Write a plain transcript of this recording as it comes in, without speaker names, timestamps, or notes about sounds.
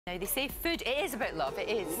Now, they say food, it is about love, it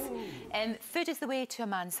is. Food is the way to a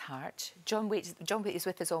man's heart. John Whaite is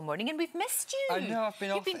with us all morning, and we've missed you. I know, I've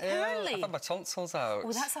been You've been poorly. I've had my tonsils out.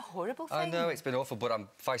 Oh, that's a horrible thing. I know, it's been awful, but I'm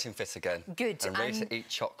fighting fit again. Good. I'm ready to eat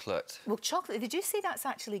chocolate. Well, chocolate, they do say that's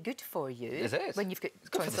actually good for you. Is it? When you've got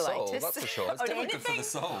tonsillitis. tonsillitis. Good for the soul, that's for sure. It's definitely good for the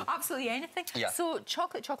soul. Absolutely anything. Yeah. So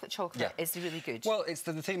chocolate is really good. Well,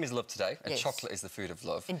 the theme is love today, and chocolate is the food of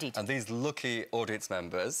love. Indeed. And these lucky audience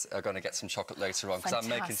members are going to get some chocolate later on, because I'm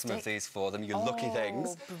making some of these for them. You lucky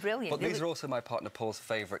things. Brilliant. But these are also my partner Paul's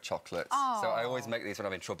favourite chocolates. Oh. So I always make these when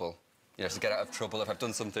I'm in trouble. You know, to get out of trouble if I've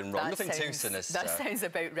done something wrong. Nothing too sinister. That sounds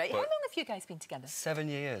about right. How long have you guys been together? 7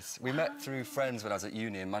 years. We met through friends when I was at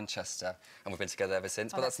uni in Manchester, and we've been together ever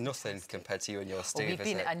since. But that's nothing compared to you and your Steve, is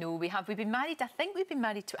it? I know, we have. We've been married, I think we've been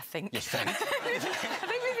married to... I think. You think? I think we've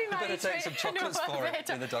been married. You better take some chocolates for it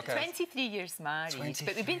in the doghouse. 23 years married. 23.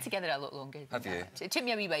 But we've been together a lot longer than Have you? that. It took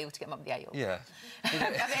me a wee while to get him up the aisle. Yeah.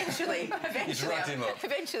 Eventually. You dragged him up.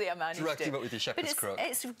 Eventually I managed Dragged him up with your shepherd's crook.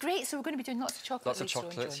 It's great, so we're going to be doing lots of chocolate. Lots of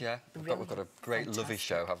chocolates, yeah. We've got a great lovey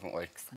show, haven't we?